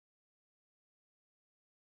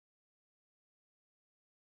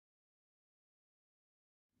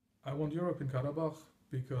I want Europe in Karabakh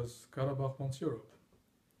because Karabakh wants Europe.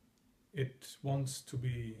 It wants to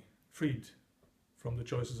be freed from the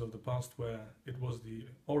choices of the past where it was the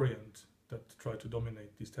Orient that tried to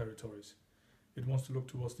dominate these territories. It wants to look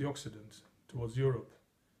towards the Occident, towards Europe,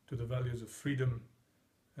 to the values of freedom,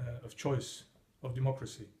 of choice, of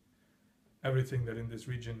democracy. Everything that in this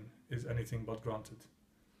region is anything but granted.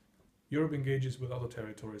 Europe engages with other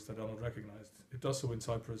territories that are not recognized. It does so in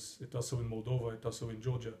Cyprus, it does so in Moldova, it does so in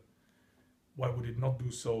Georgia. Why would it not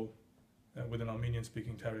do so with an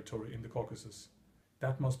Armenian-speaking territory in the Caucasus?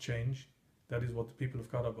 That must change. That is what the people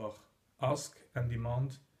of Karabakh ask and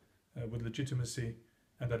demand with legitimacy,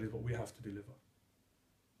 and that is what we have to deliver.